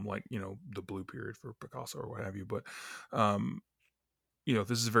film, like, the blue period for Picasso or what have you. But, um,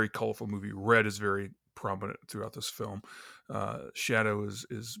 this is a very colorful movie. Red is very prominent throughout this film. Shadow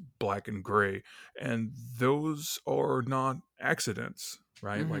is black and gray, and those are not accidents,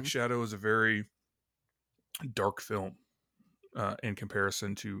 right? Like Hmm. Shadow is a very dark film. In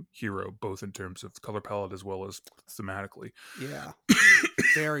comparison to Hero, both in terms of color palette as well as thematically. Yeah,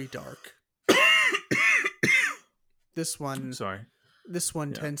 very dark. This one, Sorry. this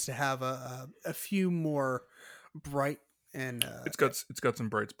one Yeah. tends to have a few more bright and It's got some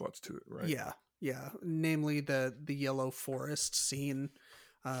bright spots to it, right? yeah, yeah. Namely the yellow forest scene,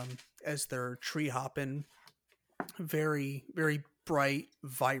 um, as they're tree hopping. Very very bright,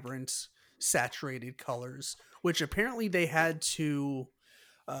 vibrant, saturated colors, which apparently they had to.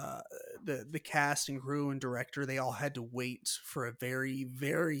 Uh, the cast and crew and director, they all had to wait for a very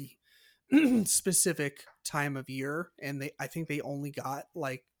very specific time of year, and I think they only got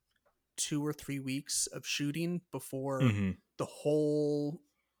like 2 or 3 weeks of shooting before Mm-hmm. the whole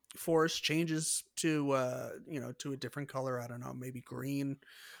forest changes to to a different color. I don't know, maybe green.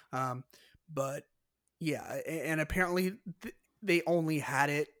 um but yeah, and apparently they only had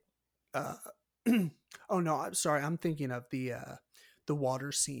it uh oh no, I'm sorry, I'm thinking of the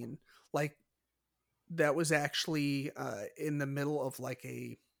water scene. Like, that was actually in the middle of like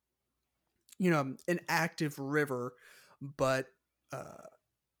a, an active river, but uh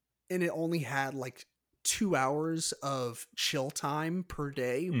and it only had like 2 hours of chill time per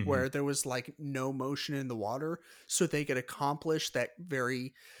day Mm-hmm. where there was like no motion in the water, so they could accomplish that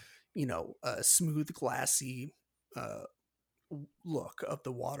very, smooth, glassy uh look of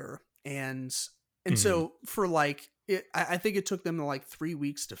the water. And Mm-hmm. so for like I think it took them like 3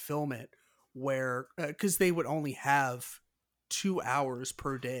 weeks to film it, where because they would only have 2 hours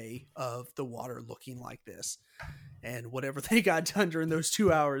per day of the water looking like this, and whatever they got done during those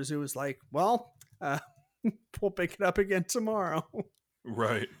 2 hours, it was like, well, uh, we'll pick it up again tomorrow.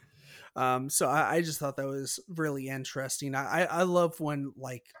 Right. So I just thought that was really interesting. I love when,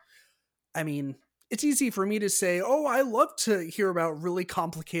 like, I mean, it's easy for me to say, oh, I love to hear about really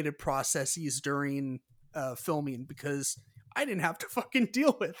complicated processes during filming, because I didn't have to fucking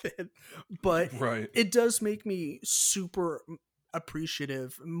deal with it. But Right. it does make me super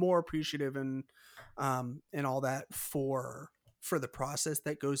appreciative, more appreciative, and all that for the process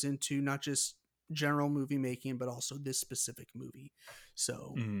that goes into not just general movie making, but also this specific movie.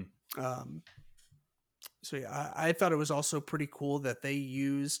 So, Mm-hmm. um, so yeah, I thought it was also pretty cool that they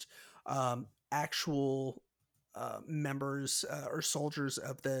used actual members or soldiers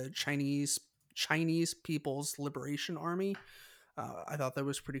of the Chinese People's Liberation Army. I thought that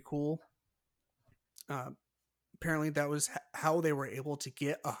was pretty cool. Uh, Apparently, that was how they were able to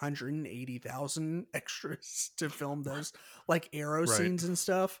get 180,000 extras to film those like arrow Right. scenes and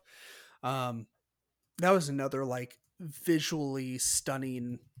stuff. Um, that was another like visually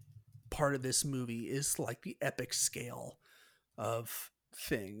stunning part of this movie, is like the epic scale of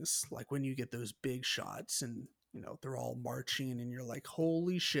things. Like when you get those big shots and they're all marching and you're like,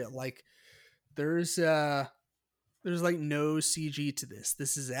 holy shit, like there's there's like no CG to this.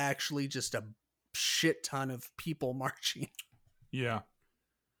 This is actually just a shit ton of people marching. Yeah.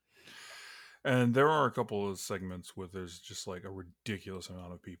 And there are a couple of segments where there's just like a ridiculous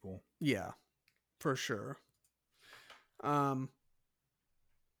amount of people. Yeah, for sure. um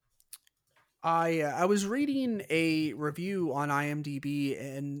I was reading a review on IMDb,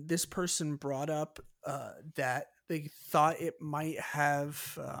 and this person brought up that they thought it might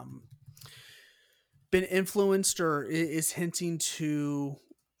have been influenced or is hinting to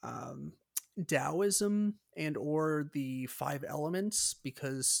um, Taoism and or the five elements,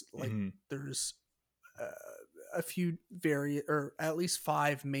 because like Mm-hmm. there's uh, a few or at least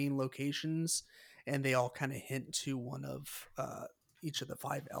five main locations, and they all kind of hint to one of each of the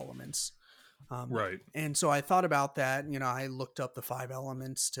five elements. Um, Right. and so I thought about that. I looked up the five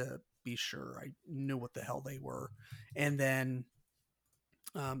elements to be sure I knew what the hell they were, and then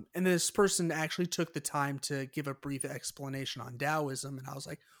And this person actually took the time to give a brief explanation on Taoism, and I was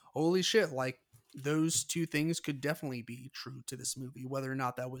like, holy shit, like those two things could definitely be true to this movie, whether or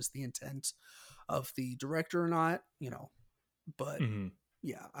not that was the intent of the director or not, but Hmm.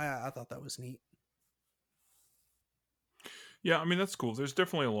 yeah, I thought that was neat. Yeah, I mean that's cool. There's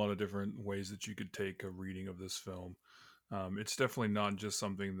definitely a lot of different ways that you could take a reading of this film. It's definitely not just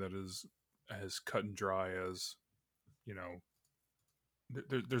something that is as cut and dry as you know.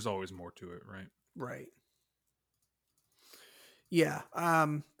 There's always more to it, right? Right. Yeah.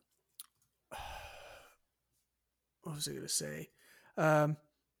 What was I going to say? Um,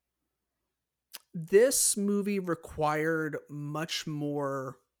 this movie required much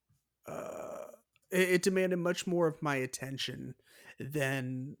more. Uh, it demanded much more of my attention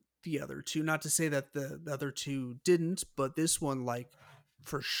than the other two. Not to say that the other two didn't, but this one, like,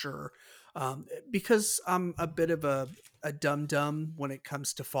 for sure. Because I'm a bit of a dum dum when it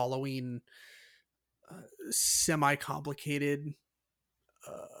comes to following semi complicated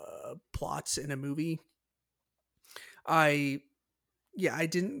plots in a movie. I I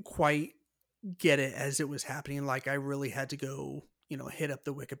didn't quite get it as it was happening. Like I really had to go, hit up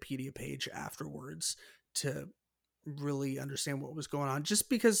the Wikipedia page afterwards to really understand what was going on, just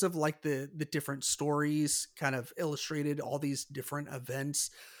because of like the different stories kind of illustrated all these different events,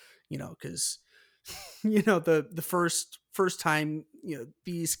 because the first time,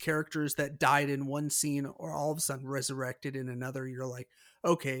 these characters that died in one scene are all of a sudden resurrected in another, you're like,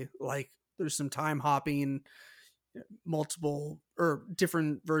 okay, like there's some time hopping, multiple or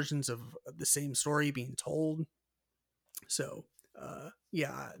different versions of the same story being told. So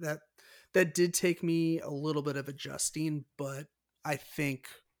yeah, that did take me a little bit of adjusting, but I think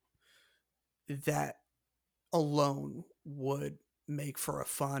that alone would make for a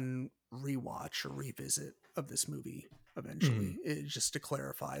fun rewatch or revisit of this movie Hmm. eventually, just to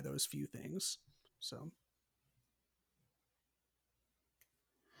clarify those few things. So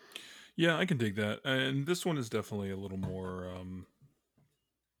Yeah, I can dig that. And this one is definitely a little more,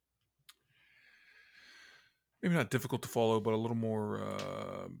 maybe not difficult to follow, but a little more.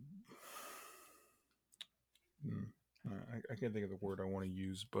 Hmm, I can't think of the word I want to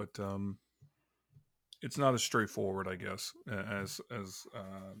use, but it's not as straightforward, I guess, as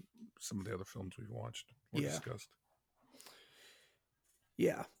some of the other films we've watched or yeah, discussed.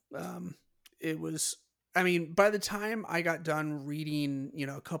 yeah. um it was, I mean, by the time I got done reading,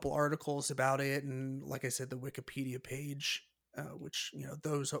 a couple articles about it, and like I said, the Wikipedia page, which,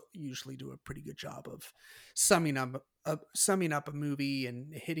 those usually do a pretty good job of summing up a movie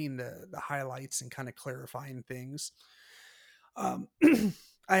and hitting the highlights and kind of clarifying things. um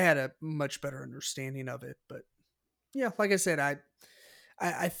I had a much better understanding of it. But yeah, like I said,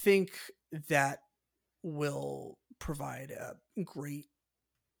 I think that will provide a great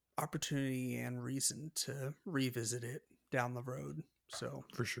opportunity and reason to revisit it down the road. So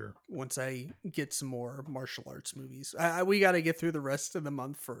For sure. once I get some more martial arts movies, we got to get through the rest of the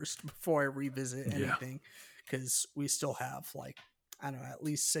month first before I revisit Yeah. anything, because we still have, like, I don't know, at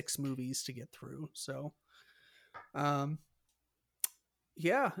least 6 movies to get through. So um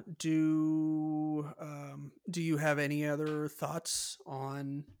yeah, do you have any other thoughts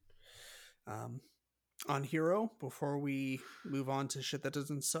um on Hero before we move on to shit that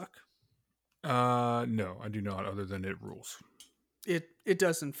doesn't suck? No, I do not. Other than it rules. It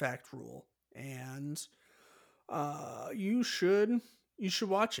does in fact rule, and you should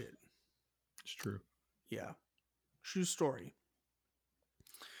watch it. It's true. Yeah, true story.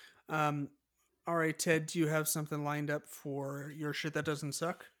 um all right, Ted, do you have something lined up for your shit that doesn't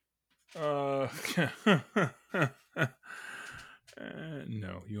suck? Uh,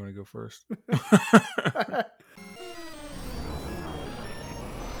 no, you want to go first?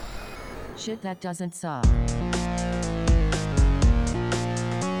 Shit that doesn't suck.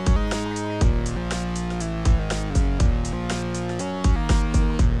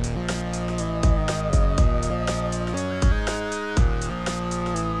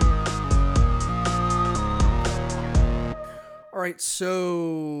 All right,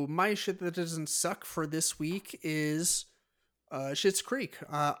 so my shit that doesn't suck for this week is Schitt's Creek.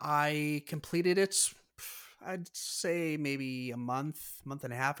 I completed it, I'd say maybe a month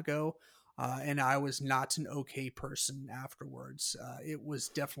and a half ago, and I was not an okay person afterwards. It was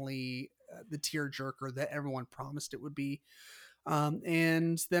definitely the tearjerker that everyone promised it would be.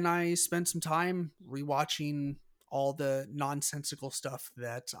 And then I spent some time rewatching all the nonsensical stuff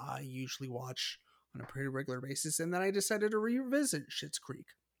that I usually watch on a pretty regular basis, and then I decided to revisit Schitt's Creek.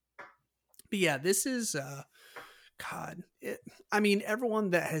 But yeah, this is God. I mean,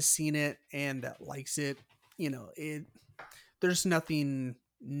 everyone that has seen it and that likes it, it there's nothing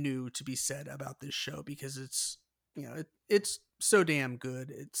new to be said about this show because it's, it's so damn good.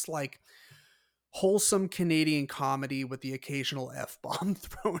 It's like wholesome Canadian comedy with the occasional F-bomb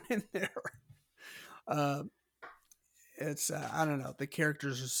thrown in there. It's I don't know, the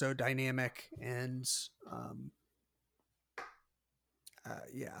characters are so dynamic, and it's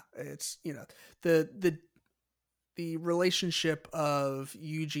the relationship of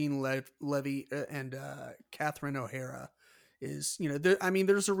Eugene Levy and Catherine O'Hara is,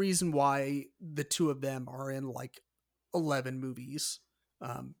 there's a reason why the two of them are in like 11 movies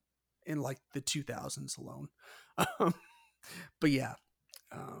in like the 2000s alone. But yeah,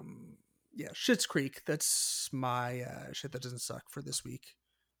 Schitt's Creek. That's my shit that doesn't suck for this week.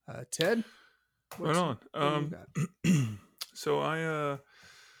 Ted, right on. So I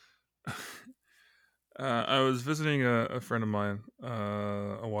was visiting a friend of mine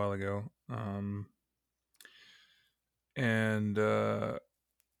a while ago, and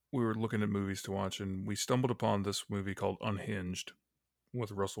we were looking at movies to watch, and we stumbled upon this movie called Unhinged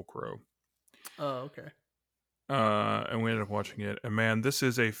with Russell Crowe. Oh, okay. And we ended up watching it, and man, this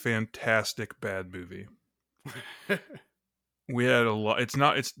is a fantastic bad movie. We had a lot.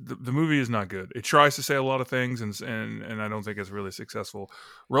 The movie is not good. It tries to say a lot of things, and I don't think it's really successful.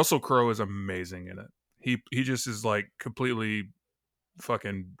 Russell Crowe is amazing in it. He just is like completely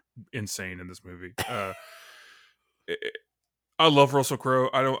fucking insane in this movie. I love Russell Crowe.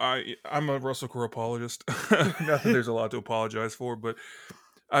 I'm a Russell Crowe apologist. Not that there's a lot to apologize for, but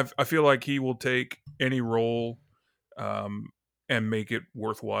I feel like he will take any role and make it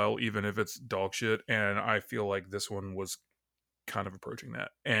worthwhile, even if it's dog shit. And I feel like this one was kind of approaching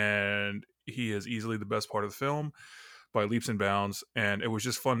that. And he is easily the best part of the film by leaps and bounds. And it was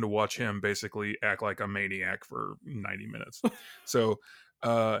just fun to watch him basically act like a maniac for 90 minutes. So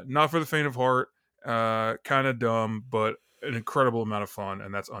not for the faint of heart, kind of dumb, but an incredible amount of fun.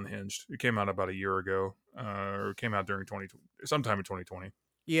 And that's Unhinged. It came out about a year ago, or it came out during sometime in 2020.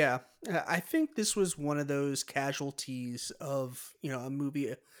 Yeah, I think this was one of those casualties of, a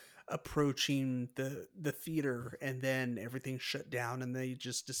movie approaching the theater, and then everything shut down and they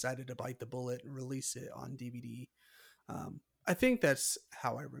just decided to bite the bullet and release it on DVD. I think that's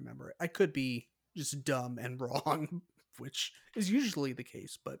how I remember it. I could be just dumb and wrong, which is usually the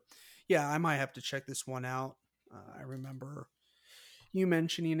case, but yeah, I might have to check this one out. I remember you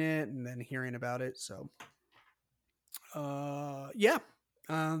mentioning it and then hearing about it. So, yeah.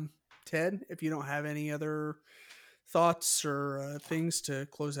 Ted, if you don't have any other thoughts or things to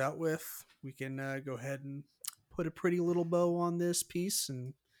close out with, we can go ahead and put a pretty little bow on this piece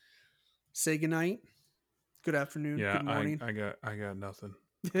and say goodnight. Good afternoon. Yeah, good morning. I got nothing.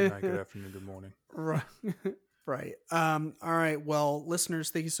 Good night, good afternoon, good morning. Right. Right. All right. Well, listeners,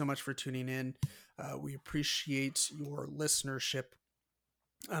 thank you so much for tuning in. We appreciate your listenership.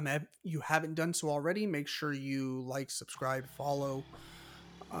 If you haven't done so already, make sure you like, subscribe, follow,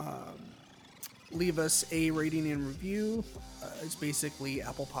 leave us a rating and review. It's basically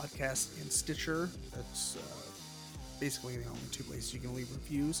Apple Podcasts and Stitcher. That's basically the only two places you can leave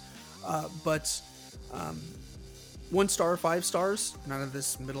reviews. But 1 star, 5 stars, none of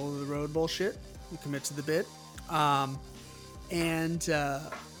this middle of the road bullshit. You commit to the bit. I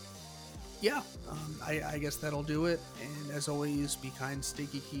guess that'll do it. And as always, be kind, stay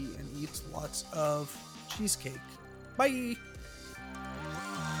geeky, and eat lots of cheesecake. Bye.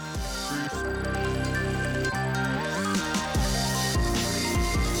 Peace.